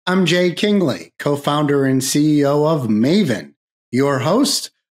I'm Jay Kingley, co-founder and CEO of Maven, your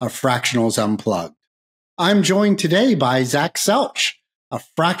host of Fractionals Unplugged. I'm joined today by Zach Selch, a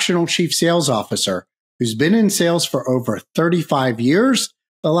fractional chief sales officer who's been in sales for over 35 years,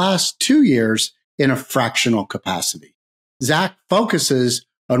 the last 2 years in a fractional capacity. Zach focuses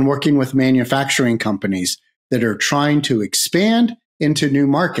on working with manufacturing companies that are trying to expand into new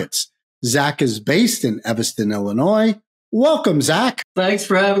markets. Zach is based in Evanston, Illinois. Welcome, Zach. Thanks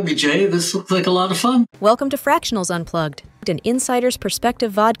for having me, Jay. This looks like a lot of fun. Welcome to Fractionals Unplugged, an insider's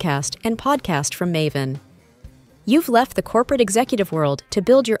perspective vodcast and podcast from Maven. You've left the corporate executive world to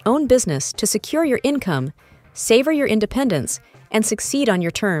build your own business to secure your income, savor your independence, and succeed on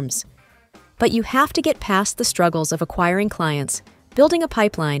your terms. But you have to get past the struggles of acquiring clients, building a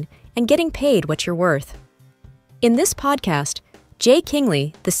pipeline, and getting paid what you're worth. In this podcast, Jay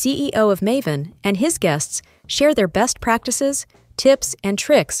Kingley, the CEO of Maven, and his guests share their best practices, tips, and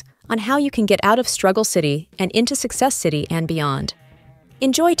tricks on how you can get out of Struggle City and into Success City and beyond.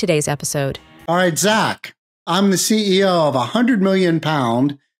 Enjoy today's episode. All right, Zach, I'm the CEO of a £100 million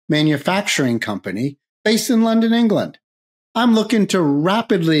manufacturing company based in London, England. I'm looking to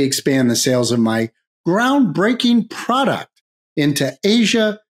rapidly expand the sales of my groundbreaking product into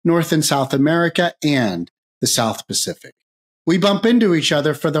Asia, North and South America, and the South Pacific. We bump into each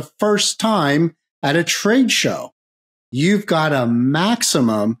other for the first time at a trade show. You've got a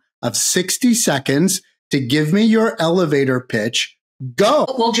maximum of 60 seconds to give me your elevator pitch. Go.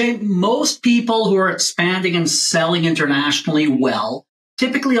 Well, Jay, most people who are expanding and selling internationally well,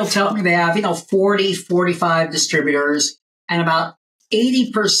 typically will tell me they have, 40, 45 distributors, and about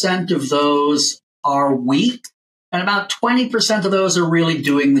 80% of those are weak, and about 20% of those are really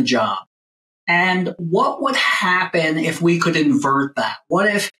doing the job. And what would happen if we could invert that? What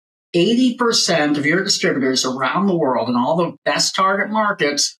if 80% of your distributors around the world and all the best target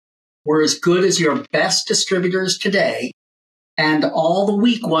markets were as good as your best distributors today, and all the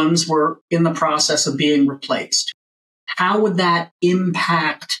weak ones were in the process of being replaced? How would that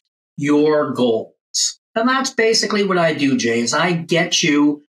impact your goals? And that's basically what I do, Jay, is I get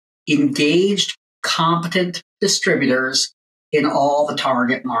you engaged, competent distributors in all the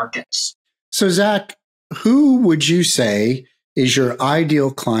target markets. So, Zach, who would you say is your ideal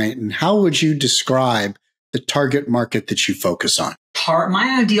client, and how would you describe the target market that you focus on?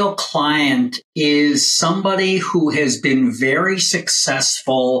 My ideal client is somebody who has been very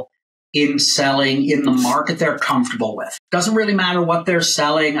successful in selling in the market they're comfortable with. Doesn't really matter what they're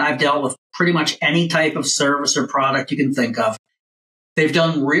selling. I've dealt with pretty much any type of service or product you can think of. They've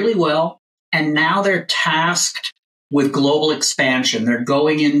done really well, and now they're tasked with global expansion. They're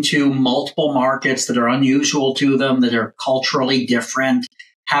going into multiple markets that are unusual to them, that are culturally different,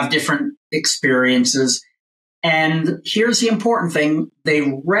 have different experiences. And here's the important thing.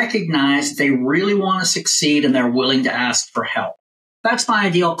 They recognize they really want to succeed, and they're willing to ask for help. That's my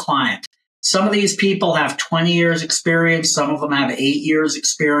ideal client. Some of these people have 20 years experience. Some of them have 8 years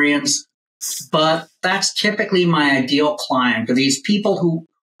experience. But that's typically my ideal client, are these people who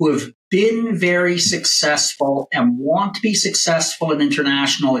have been very successful and want to be successful in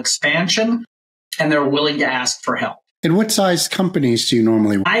international expansion, and they're willing to ask for help. And what size companies do you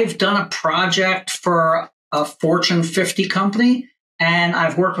normally work? I've done a project for a Fortune 50 company, and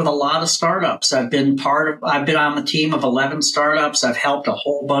I've worked with a lot of startups. I've been on the team of 11 startups. I've helped a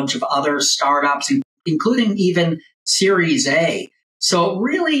whole bunch of other startups, including even Series A. So it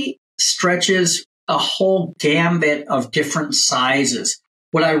really stretches a whole gambit of different sizes.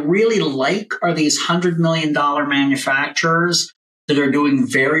 What I really like are these $100 million manufacturers that are doing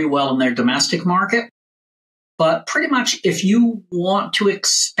very well in their domestic market. But pretty much if you want to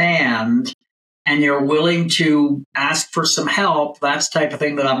expand and you're willing to ask for some help, that's the type of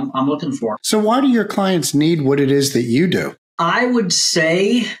thing that I'm looking for. So why do your clients need what it is that you do? I would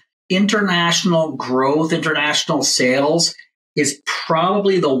say international growth, international sales is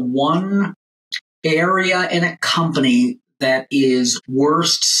probably the one area in a company that is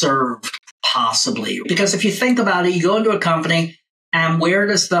worst served possibly. Because if you think about it, you go into a company, and where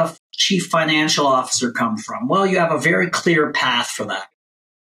does the chief financial officer come from? Well, you have a very clear path for that.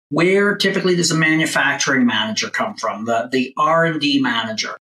 Where typically does a manufacturing manager come from? The R&D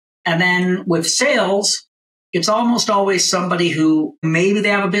manager. And then with sales, it's almost always somebody who maybe they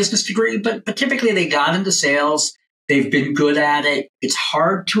have a business degree, but typically they got into sales. They've been good at it. It's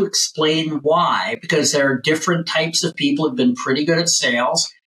hard to explain why, because there are different types of people who've been pretty good at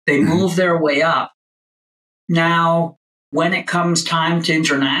sales. They move their way up. Now, when it comes time to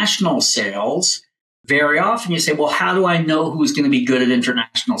international sales, very often you say, well, how do I know who's going to be good at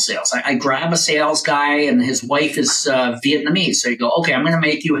international sales? I grab a sales guy and his wife is Vietnamese. So you go, okay, I'm going to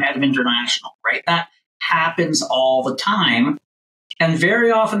make you head of international, right? That happens all the time. And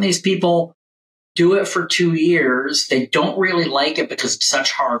very often these people do it for 2 years. They don't really like it because it's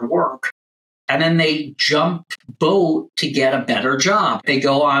such hard work. And then they jump boat to get a better job. They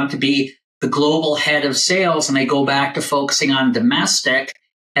go on to be the global head of sales and they go back to focusing on domestic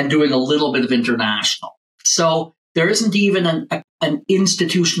and doing a little bit of international. So there isn't even an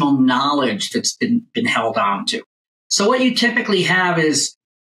institutional knowledge that's been held on to. So what you typically have is,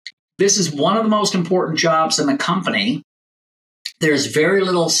 this is one of the most important jobs in the company. There's very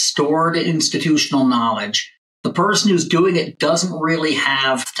little stored institutional knowledge. The person who's doing it doesn't really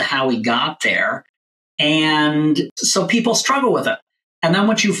have to how he got there. And so people struggle with it. And then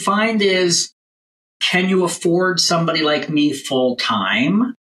what you find is, can you afford somebody like me full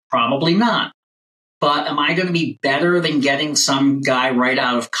time? Probably not. But am I going to be better than getting some guy right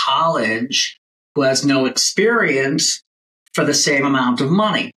out of college who has no experience for the same amount of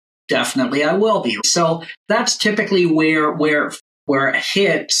money? Definitely I will be. So that's typically where it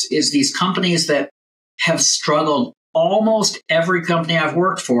hits, is these companies that have struggled. Almost every company I've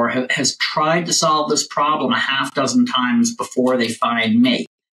worked for has tried to solve this problem a half dozen times before they find me.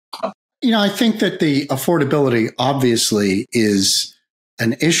 I think that the affordability obviously is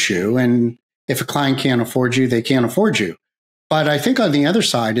an issue. And if a client can't afford you, they can't afford you. But I think on the other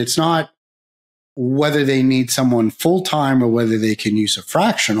side, it's not whether they need someone full-time or whether they can use a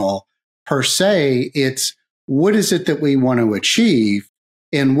fractional per se. It's what is it that we want to achieve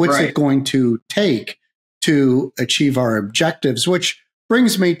and what's it going to take to achieve our objectives, which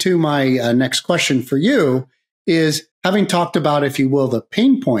brings me to my next question for you is, having talked about, if you will, the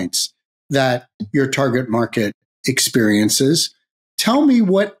pain points that your target market experiences, tell me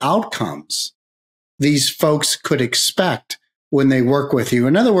what outcomes these folks could expect when they work with you.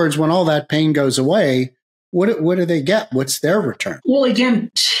 In other words, when all that pain goes away, what do they get? What's their return? Well,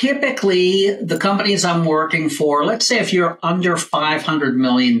 again, typically the companies I'm working for, let's say if you're under $500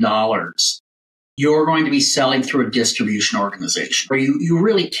 million, you're going to be selling through a distribution organization where you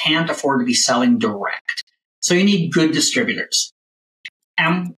really can't afford to be selling direct. So you need good distributors.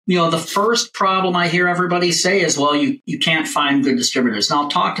 And, the first problem I hear everybody say is, well, you can't find good distributors. And I'll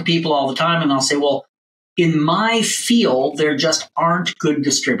talk to people all the time and I'll say, well, in my field, there just aren't good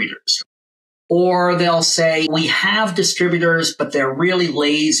distributors. Or they'll say, we have distributors, but they're really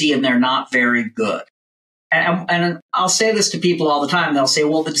lazy and they're not very good. And I'll say this to people all the time. They'll say,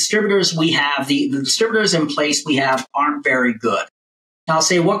 well, the distributors we have, the distributors in place we have aren't very good. And I'll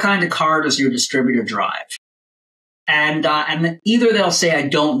say, what kind of car does your distributor drive? And either they'll say, I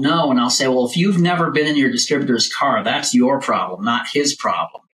don't know. And I'll say, well, if you've never been in your distributor's car, that's your problem, not his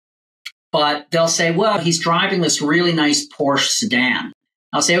problem. But they'll say, well, he's driving this really nice Porsche sedan.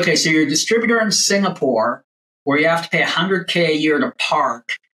 I'll say, okay, so your distributor in Singapore, where you have to pay $100K a year to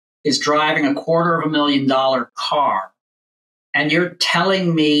park, is driving a $250,000 car. And you're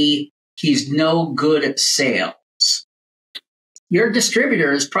telling me he's no good at sales. Your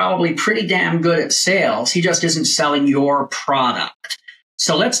distributor is probably pretty damn good at sales. He just isn't selling your product.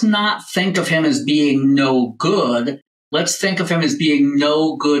 So let's not think of him as being no good. Let's think of him as being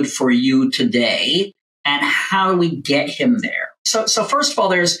no good for you today. And how do we get him there? So first of all,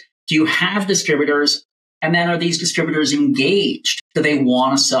 do you have distributors? And then are these distributors engaged? Do they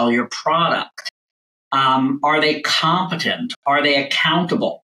want to sell your product? Are they competent? Are they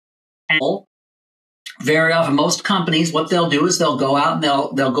accountable? And very often, most companies, what they'll do is they'll go out and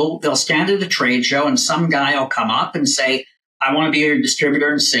they'll stand at a trade show and some guy will come up and say, I want to be your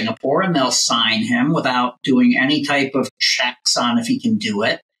distributor in Singapore, and they'll sign him without doing any type of checks on if he can do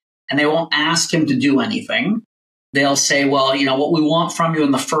it. And they won't ask him to do anything. They'll say, well, what we want from you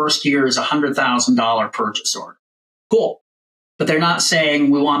in the first year is a $100,000 purchase order. Cool. But they're not saying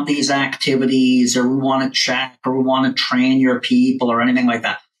we want these activities or we want to check or we want to train your people or anything like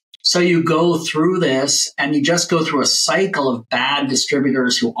that. So you go through this and you just go through a cycle of bad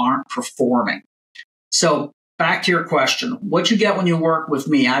distributors who aren't performing. So back to your question, what you get when you work with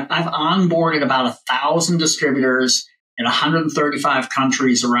me, I've onboarded about 1,000 distributors in 135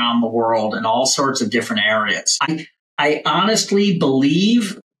 countries around the world in all sorts of different areas. I honestly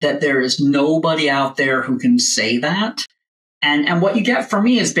believe that there is nobody out there who can say that. And what you get from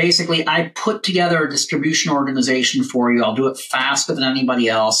me is basically I put together a distribution organization for you. I'll do it faster than anybody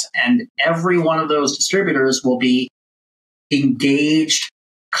else. And every one of those distributors will be engaged,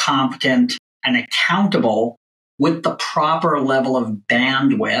 competent, and accountable with the proper level of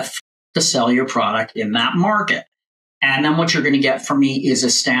bandwidth to sell your product in that market. And then what you're going to get from me is a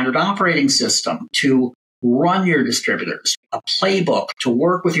standard operating system to run your distributors, a playbook to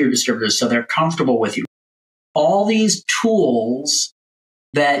work with your distributors so they're comfortable with you. All these tools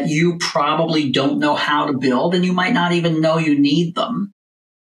that you probably don't know how to build, and you might not even know you need them.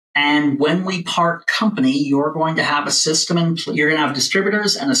 And when we part company, you're going to have a system you're going to have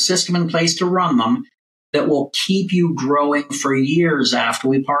distributors and a system in place to run them that will keep you growing for years after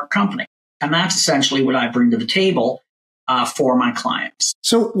we part company. And that's essentially what I bring to the table for my clients.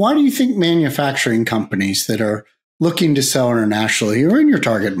 So why do you think manufacturing companies that are looking to sell internationally or in your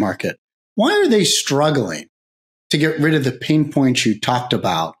target market, why are they struggling to get rid of the pain points you talked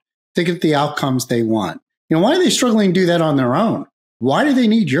about, to get the outcomes they want? Why are they struggling to do that on their own? Why do they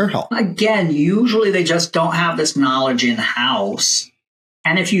need your help? Again, usually they just don't have this knowledge in-house.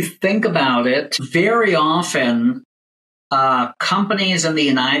 And if you think about it, very often companies in the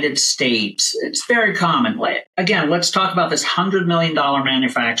United States, it's very common. Again, let's talk about this $100 million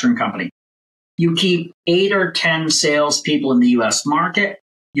manufacturing company. You keep 8 or 10 salespeople in the U.S. market.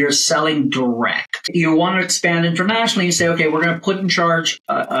 You're selling direct. You want to expand internationally. You say, okay, we're going to put in charge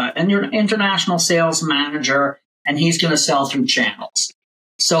an international sales manager, and he's going to sell through channels.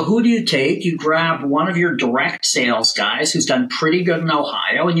 So who do you take? You grab one of your direct sales guys who's done pretty good in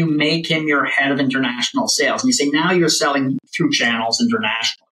Ohio, and you make him your head of international sales. And you say, now you're selling through channels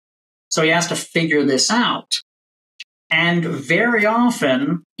internationally. So he has to figure this out. And very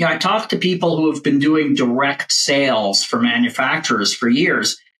often, I talk to people who have been doing direct sales for manufacturers for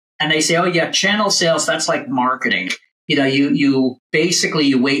years, and they say, oh yeah, channel sales, that's like marketing. You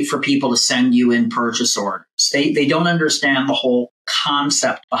basically wait for people to send you in purchase orders. They don't understand the whole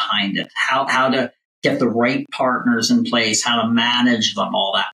concept behind it, how to get the right partners in place, how to manage them,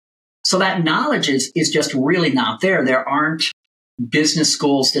 all that. So that knowledge is just really not there. There aren't business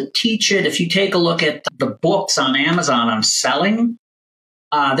schools that teach it. If you take a look at the books on Amazon on selling,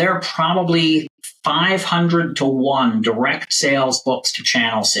 there are probably 500 to 1 direct sales books to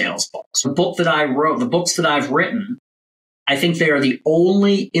channel sales books. The book that I wrote, the books that I've written, I think they are the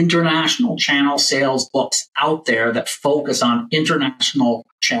only international channel sales books out there that focus on international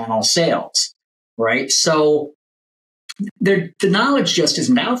channel sales, right? So the knowledge just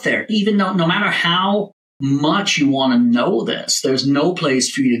isn't out there. Even though, no matter how much you want to know this, there's no place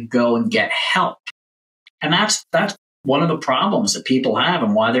for you to go and get help. And that's one of the problems that people have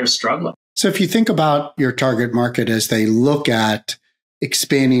and why they're struggling. So if you think about your target market as they look at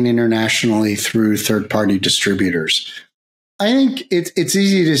expanding internationally through third-party distributors, I think it's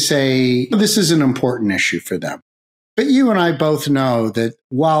easy to say this is an important issue for them. But you and I both know that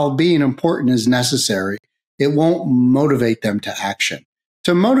while being important is necessary, it won't motivate them to action.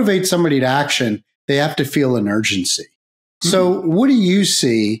 To motivate somebody to action, they have to feel an urgency. So what do you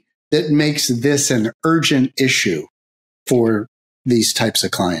see that makes this an urgent issue for these types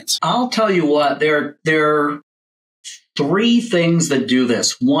of clients? I'll tell you what, there are 3 things that do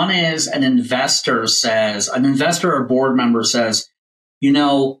this. One is an investor or board member says,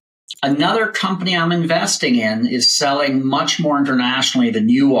 another company I'm investing in is selling much more internationally than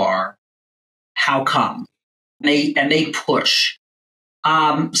you are. How come? And they push.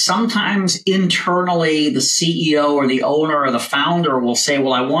 Sometimes internally, the CEO or the owner or the founder will say,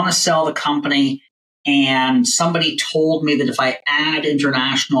 well, I want to sell the company, and somebody told me that if I add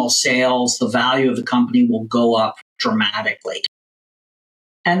international sales, the value of the company will go up dramatically.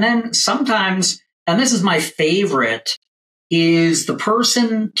 And then sometimes, and this is my favorite, is the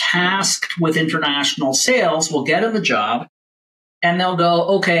person tasked with international sales will get in the job and they'll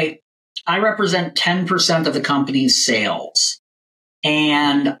go, okay, I represent 10% of the company's sales,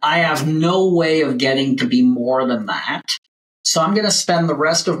 and I have no way of getting to be more than that. So I'm going to spend the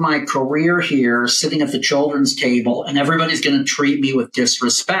rest of my career here sitting at the children's table, and everybody's going to treat me with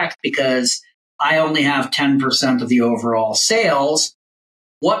disrespect because I only have 10% of the overall sales.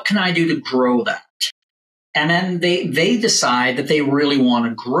 What can I do to grow that? And then they decide that they really want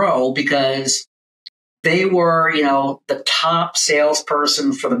to grow because they were, the top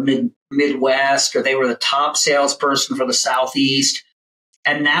salesperson for the Midwest, or they were the top salesperson for the Southeast.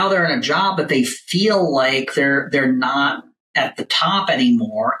 And now they're in a job, but they feel like they're not at the top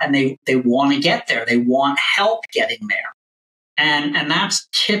anymore, and they want to get there. They want help getting there. And that's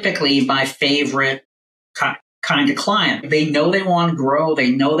typically my favorite kind of client. They know they want to grow.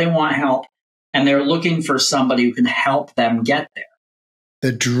 They know they want help, and they're looking for somebody who can help them get there.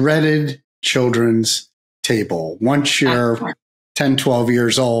 The dreaded children's table. Once you're 10, 12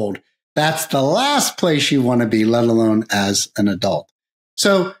 years old, that's the last place you want to be, let alone as an adult.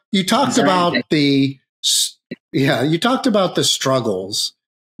 So you talked about the struggles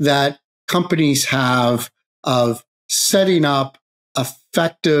that companies have of setting up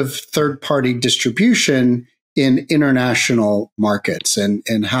effective third-party distribution in international markets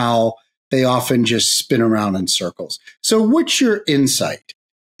and how they often just spin around in circles. So what's your insight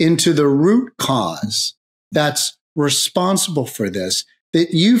into the root cause that's responsible for this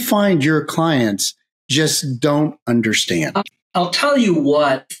that you find your clients just don't understand? I'll tell you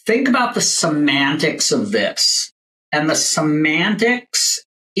what, think about the semantics of this. And the semantics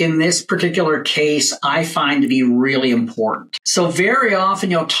in this particular case, I find to be really important. So very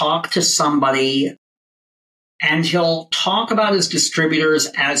often you'll talk to somebody and he'll talk about his distributors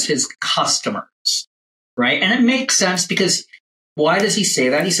as his customers, right? And it makes sense because why does he say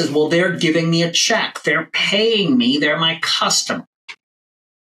that? He says, well, they're giving me a check. They're paying me. They're my customer.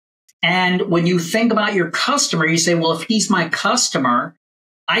 And when you think about your customer, you say, well, if he's my customer,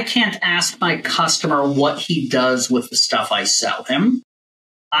 I can't ask my customer what he does with the stuff I sell him.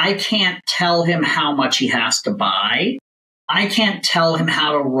 I can't tell him how much he has to buy. I can't tell him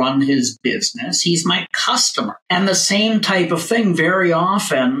how to run his business. He's my customer. And the same type of thing, very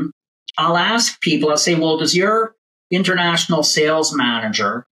often, I'll ask people, I'll say, well, does your international sales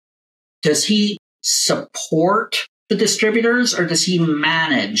manager, does he support the distributors or does he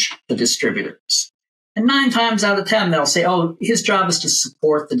manage the distributors? And 9 times out of 10, they'll say, oh, his job is to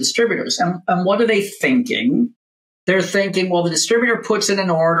support the distributors. And what are they thinking? They're thinking, well, the distributor puts in an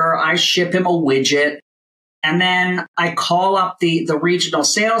order, I ship him a widget, and then I call up the regional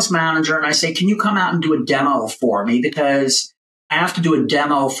sales manager and I say, can you come out and do a demo for me? Because I have to do a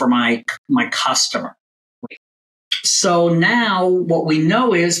demo for my customer. So now what we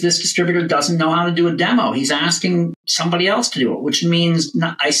know is this distributor doesn't know how to do a demo. He's asking somebody else to do it, which means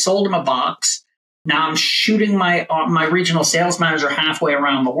I sold him a box. Now I'm shooting my regional sales manager halfway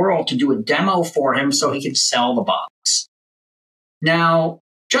around the world to do a demo for him so he can sell the box. Now,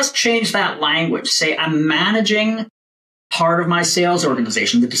 just change that language. Say, I'm managing part of my sales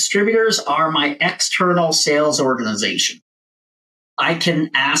organization. The distributors are my external sales organization. I can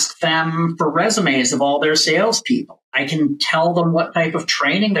ask them for resumes of all their salespeople. I can tell them what type of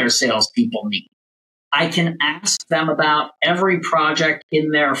training their salespeople need. I can ask them about every project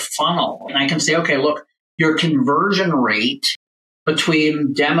in their funnel. And I can say, okay, look, your conversion rate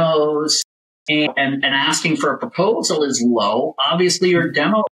between demos and asking for a proposal is low. Obviously, your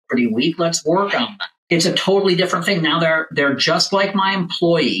demo is pretty weak. Let's work on that. It's a totally different thing. Now they're just like my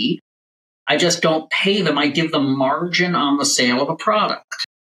employee. I just don't pay them. I give them margin on the sale of a product.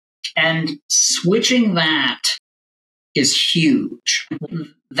 And switching that is huge.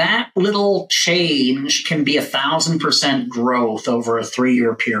 That little change can be 1,000% growth over a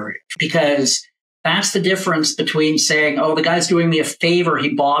 3-year period, because that's the difference between saying, oh, the guy's doing me a favor.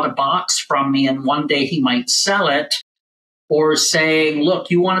 He bought a box from me and one day he might sell it. Or saying,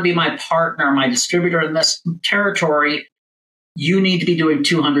 look, you want to be my partner, my distributor in this territory. You need to be doing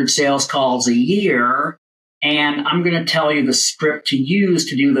 200 sales calls a year. And I'm going to tell you the script to use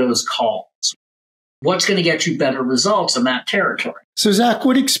to do those calls. What's going to get you better results in that territory? So, Zach,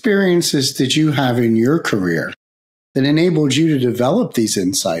 what experiences did you have in your career that enabled you to develop these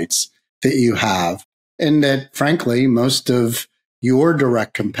insights that you have and that, frankly, most of your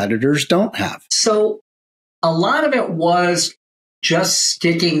direct competitors don't have? So a lot of it was just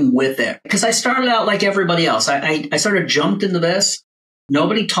sticking with it, because I started out like everybody else. I sort of jumped into this.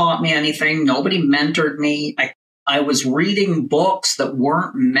 Nobody taught me anything. Nobody mentored me. I was reading books that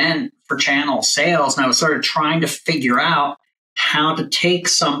weren't meant for channel sales, and I was sort of trying to figure out how to take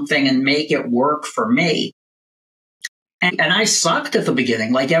something and make it work for me. And I sucked at the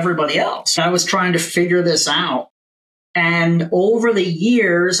beginning like everybody else. I was trying to figure this out. And over the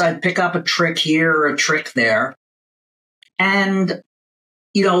years, I'd pick up a trick here or a trick there. And,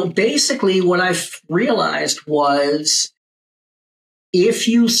 basically what I realized was if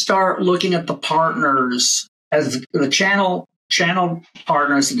you start looking at the partners as the channel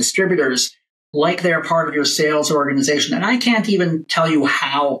partners, the distributors, like they're part of your sales organization. And I can't even tell you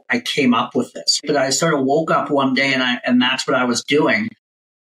how I came up with this, but I sort of woke up one day and that's what I was doing.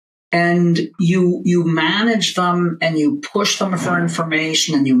 And you manage them and you push them for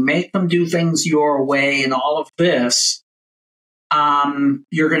information and you make them do things your way and all of this,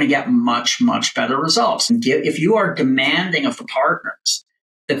 you're going to get much, much better results. And if you are demanding of the partners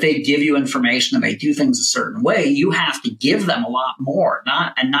that they give you information and they do things a certain way, you have to give them a lot more,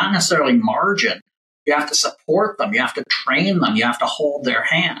 not necessarily margin. You have to support them. You have to train them. You have to hold their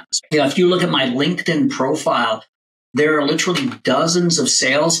hands. If you look at my LinkedIn profile, there are literally dozens of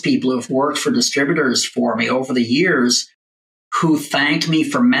salespeople who've worked for distributors for me over the years who thank me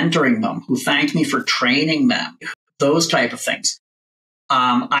for mentoring them, who thank me for training them, those type of things.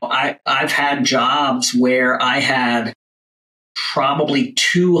 I've had jobs where I had probably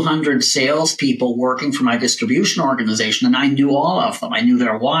 200 salespeople working for my distribution organization, and I knew all of them. I knew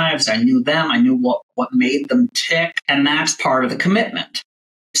their wives. I knew them. I knew what made them tick, and that's part of the commitment.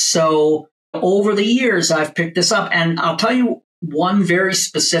 So over the years, I've picked this up, and I'll tell you one very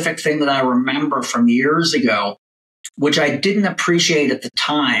specific thing that I remember from years ago, which I didn't appreciate at the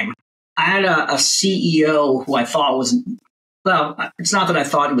time. I had a CEO who I thought was, well, it's not that I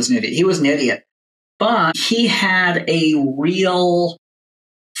thought he was an idiot. He was an idiot. But he had a real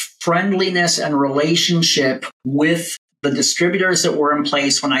friendliness and relationship with the distributors that were in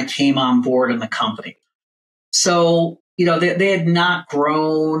place when I came on board in the company. So, they had not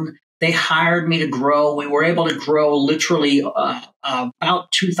grown. They hired me to grow. We were able to grow literally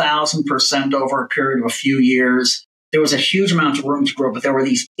about 2,000% over a period of a few years. There was a huge amount of room to grow, but there were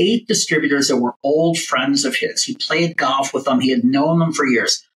these 8 distributors that were old friends of his. He played golf with them. He had known them for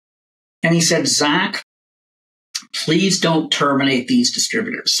years. And he said, Zach, please don't terminate these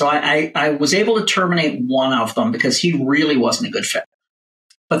distributors. So I was able to terminate one of them because he really wasn't a good fit.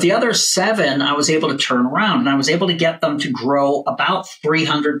 But the other 7, I was able to turn around, and I was able to get them to grow about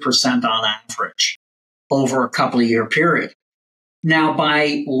 300% on average over a couple of year period. Now,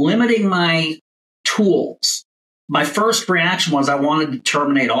 by limiting my tools, my first reaction was I wanted to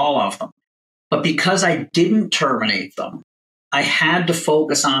terminate all of them. But because I didn't terminate them, I had to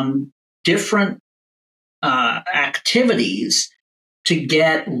focus on different activities to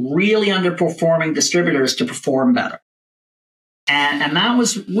get really underperforming distributors to perform better. And that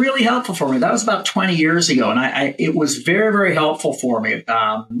was really helpful for me. That was about 20 years ago. And it was very, very helpful for me.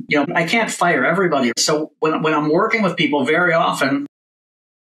 I can't fire everybody. So when I'm working with people, very often,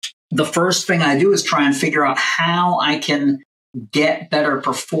 the first thing I do is try and figure out how I can get better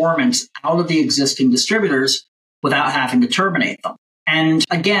performance out of the existing distributors without having to terminate them. And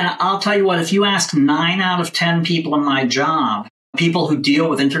again, I'll tell you what, if you ask 9 out of 10 people in my job, people who deal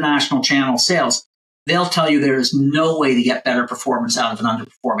with international channel sales, they'll tell you there is no way to get better performance out of an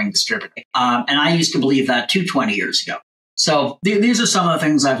underperforming distributor. And I used to believe that too 20 years ago. So these are some of the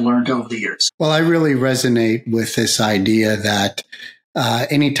things I've learned over the years. Well, I really resonate with this idea that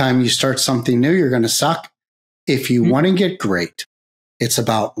anytime you start something new, you're going to suck. If you want to get great, it's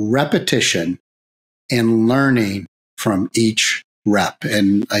about repetition and learning from each rep.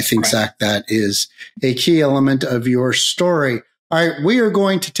 And I think, right, Zach, that is a key element of your story. All right, we are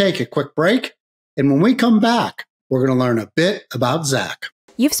going to take a quick break. And when we come back, we're going to learn a bit about Zach.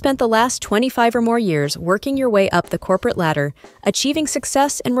 You've spent the last 25 or more years working your way up the corporate ladder, achieving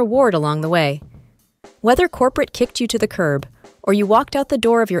success and reward along the way. Whether corporate kicked you to the curb or you walked out the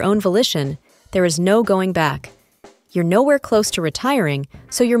door of your own volition, there is no going back. You're nowhere close to retiring,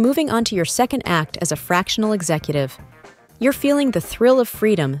 so you're moving on to your second act as a fractional executive. You're feeling the thrill of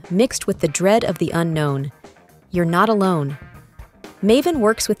freedom mixed with the dread of the unknown. You're not alone. Maven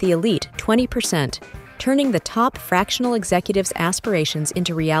works with the elite 20%, turning the top fractional executives' aspirations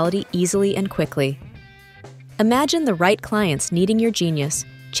into reality easily and quickly. Imagine the right clients needing your genius,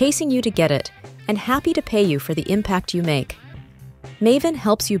 chasing you to get it, and happy to pay you for the impact you make. Maven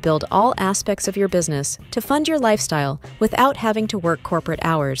helps you build all aspects of your business to fund your lifestyle without having to work corporate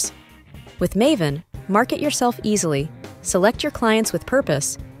hours. With Maven, market yourself easily, select your clients with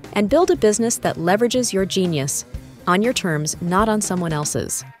purpose, and build a business that leverages your genius, on your terms, not on someone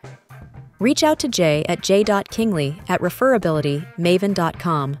else's. Reach out to Jay at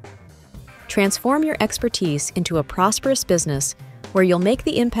j.kingley@referabilitymaven.com. Transform your expertise into a prosperous business where you'll make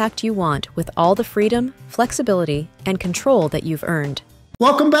the impact you want with all the freedom, flexibility, and control that you've earned.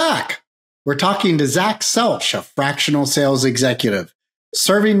 Welcome back. We're talking to Zach Selch, a fractional sales executive,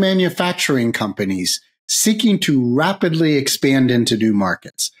 serving manufacturing companies, seeking to rapidly expand into new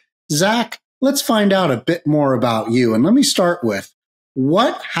markets. Zach, let's find out a bit more about you. And let me start with,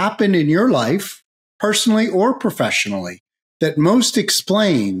 what happened in your life, personally or professionally, that most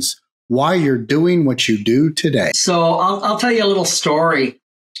explains why you're doing what you do today? So I'll tell you a little story.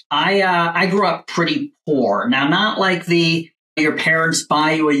 I grew up pretty poor. Now, not like your parents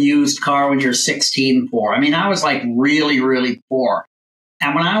buy you a used car when you're 16 poor. I mean, I was like really, really poor.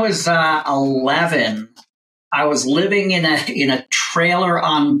 And when I was 11, I was living in a trailer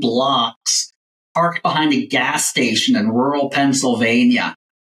on blocks, parked behind a gas station in rural Pennsylvania.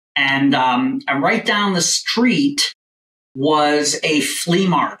 And right down the street was a flea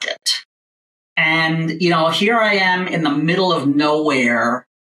market. And, here I am in the middle of nowhere,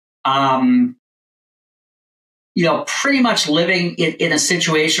 pretty much living in a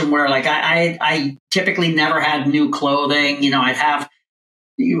situation where, like, I typically never had new clothing. I'd have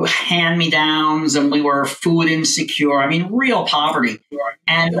hand-me-downs, and we were food insecure. I mean, real poverty.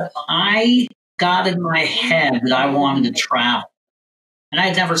 And I got in my head that I wanted to travel. And I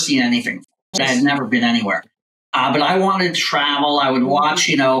had never seen anything. I had never been anywhere. But I wanted to travel. I would watch,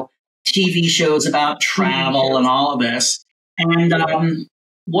 TV shows about travel and all of this. And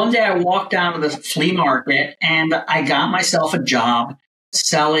one day I walked down to the flea market and I got myself a job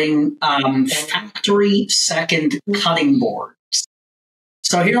selling factory second cutting boards.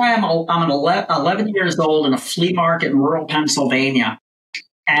 So here I am, I'm 11 years old in a flea market in rural Pennsylvania.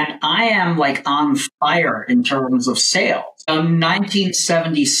 And I am like on fire in terms of sales. In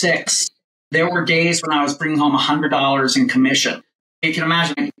 1976, there were days when I was bringing home $100 in commission. You can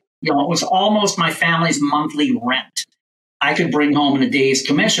imagine, it was almost my family's monthly rent. I could bring home in a day's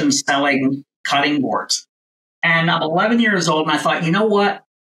commission selling cutting boards. And I'm 11 years old, and I thought, you know what?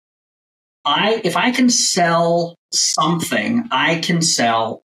 If I can sell something, I can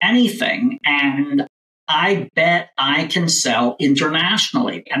sell anything. And I bet I can sell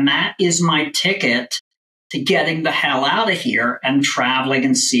internationally. And that is my ticket to getting the hell out of here and traveling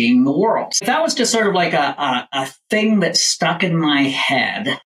and seeing the world. So that was just sort of like a thing that stuck in my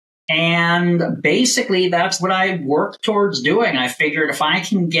head. And basically, that's what I worked towards doing. I figured if I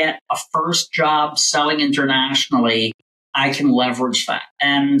can get a first job selling internationally, I can leverage that.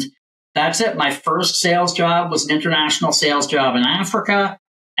 And that's it. My first sales job was an international sales job in Africa.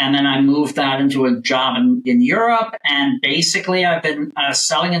 And then I moved that into a job in Europe. And basically, I've been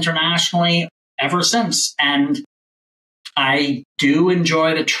selling internationally ever since. And I do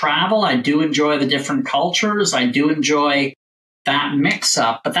enjoy the travel. I do enjoy the different cultures. I do enjoy that mix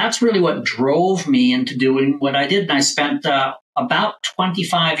up. But that's really what drove me into doing what I did. And I spent about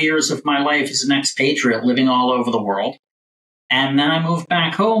 25 years of my life as an expatriate living all over the world. And then I moved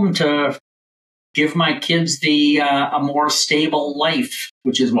back home to give my kids a more stable life,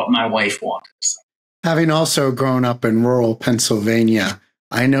 which is what my wife wanted. Having also grown up in rural Pennsylvania,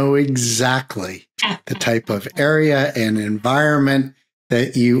 I know exactly the type of area and environment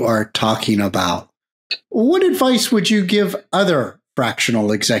that you are talking about. What advice would you give other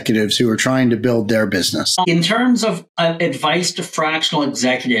fractional executives who are trying to build their business? In terms of advice to fractional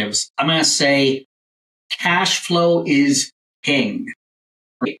executives, I'm going to say cash flow is king.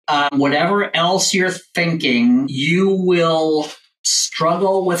 Whatever else you're thinking, you will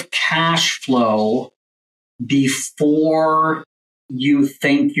struggle with cash flow before you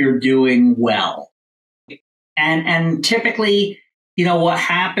think you're doing well. And typically, what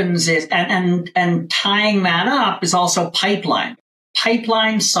happens is, and tying that up is also pipeline.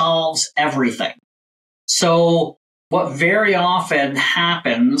 Pipeline solves everything. So what very often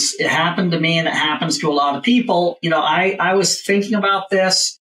happens, it happened to me and it happens to a lot of people. I was thinking about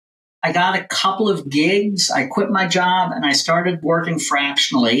this. I got a couple of gigs. I quit my job and I started working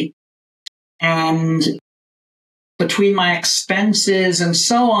fractionally. And between my expenses and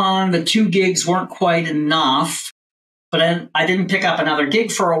so on, the 2 gigs weren't quite enough. But then I didn't pick up another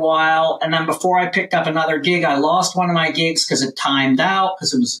gig for a while. And then before I picked up another gig, I lost one of my gigs because it timed out,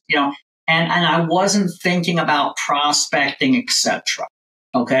 because it was, and I wasn't thinking about prospecting, etc.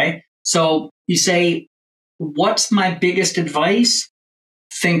 Okay. So you say, what's my biggest advice?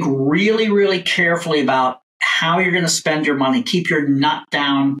 Think really, really carefully about how you're going to spend your money. Keep your nut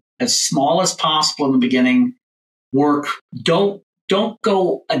down as small as possible in the beginning. Don't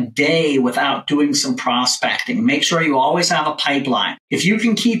go a day without doing some prospecting. Make sure you always have a pipeline. If you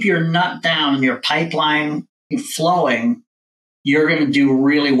can keep your nut down and your pipeline flowing, you're going to do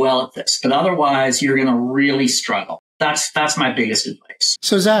really well at this. But otherwise, you're going to really struggle. That's my biggest advice.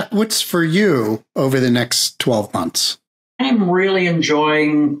 So, Zach, what's for you over the next 12 months? I'm really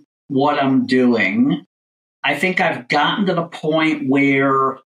enjoying what I'm doing. I think I've gotten to the point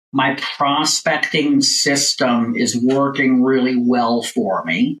where my prospecting system is working really well for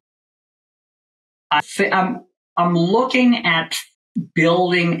me. I'm looking at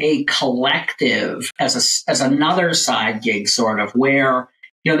building a collective as another side gig, sort of, where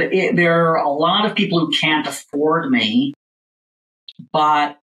there are a lot of people who can't afford me,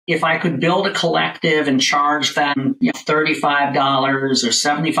 but if I could build a collective and charge them $35 or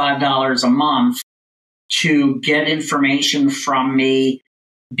 $75 a month to get information from me,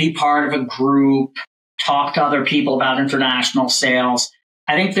 be part of a group, talk to other people about international sales,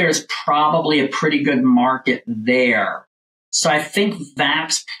 I think there's probably a pretty good market there. So I think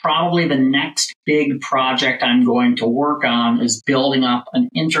that's probably the next big project I'm going to work on, is building up an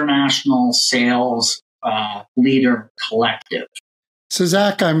international sales leader collective. So,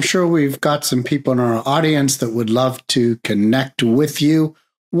 Zach, I'm sure we've got some people in our audience that would love to connect with you.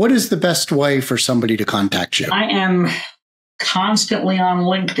 What is the best way for somebody to contact you? I am constantly on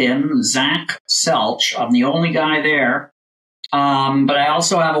LinkedIn, Zach Selch. I'm the only guy there. But I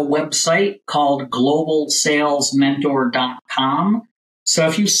also have a website called globalsalesmentor.com. So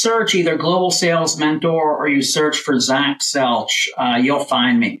if you search either Global Sales Mentor or you search for Zach Selch, you'll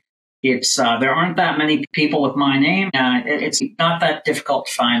find me. It's there aren't that many people with my name. It's not that difficult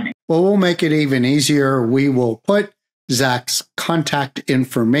to find me. Well, we'll make it even easier. We will put Zach's contact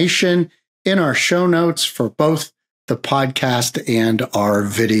information in our show notes for both the podcast and our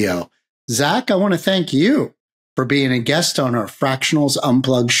video. Zach, I want to thank you for being a guest on our Fractionals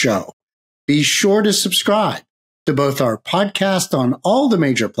Unplugged show. Be sure to subscribe to both our podcast on all the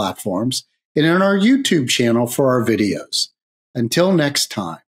major platforms and on our YouTube channel for our videos. Until next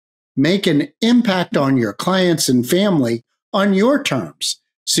time, make an impact on your clients and family on your terms,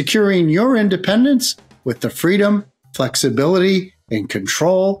 securing your independence with the freedom, flexibility, and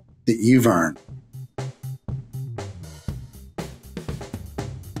control that you've earned.